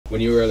when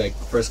you were like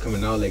first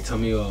coming out, like tell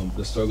me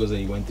the struggles that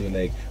you went through.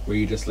 Like were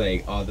you just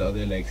like all the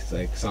other like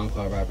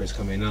SoundCloud rappers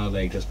coming out,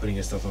 like just putting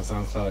your stuff on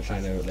SoundCloud,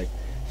 trying to like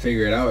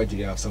figure it out, or did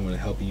you have someone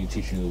helping you,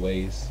 teaching you the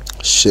ways?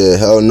 Shit,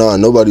 hell no,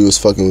 nobody was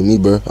fucking with me,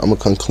 bro. I'ma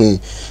come clean.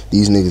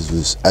 These niggas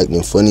was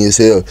acting funny as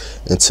hell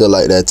until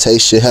like that Tay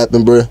shit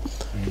happened, bro.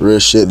 Real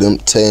shit, them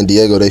Tay and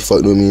Diego, they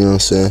fucked with me, you know what I'm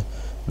saying?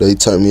 They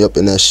turned me up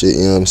in that shit,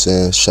 you know what I'm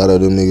saying? Shout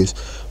out them niggas.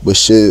 But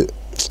shit,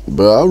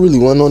 bro, I really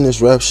went on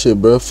this rap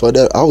shit, bro. For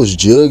that, I was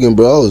jugging,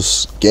 bro. I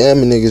was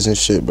scamming niggas and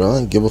shit, bro. I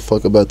didn't give a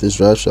fuck about this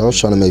rap shit. I was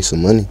trying to make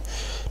some money.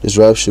 This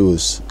rap shit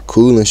was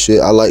cool and shit.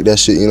 I like that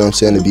shit, you know what I'm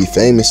saying, to be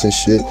famous and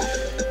shit.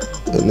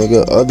 But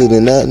nigga, other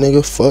than that,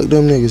 nigga, fuck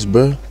them niggas,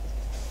 bro. You know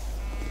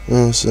what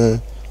I'm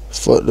saying?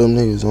 Fuck them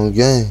niggas on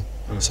game.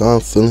 That's how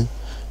I'm feeling.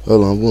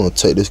 Hold on, we're gonna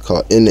take this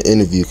call in the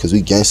interview because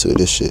we gangster with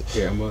this shit.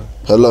 Yeah, I'm gonna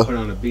hello? Put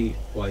on a beat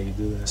while you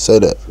do that. Say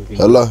that. So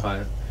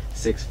Hello?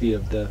 6 feet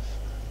of death.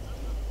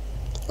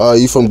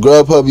 You from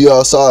Grubhub? You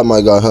outside,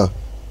 my guy, huh?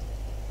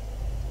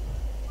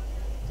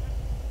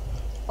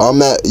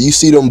 You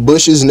see them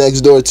bushes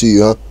next door to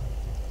you, huh?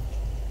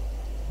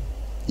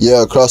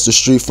 Yeah, across the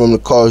street from the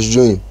Carl's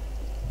Dream.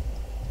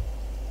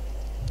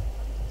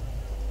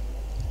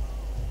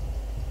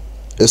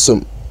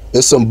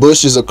 It's some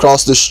bushes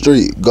across the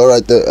street. Go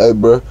right there. Hey,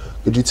 bro,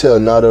 could you tell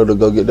Nato to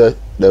go get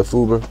that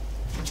food, bro?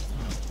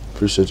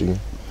 Appreciate you.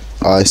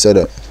 Alright, say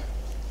that.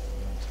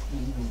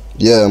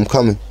 Yeah, I'm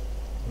coming.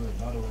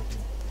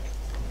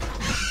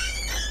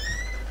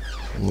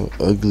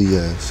 Ugly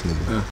ass nigga.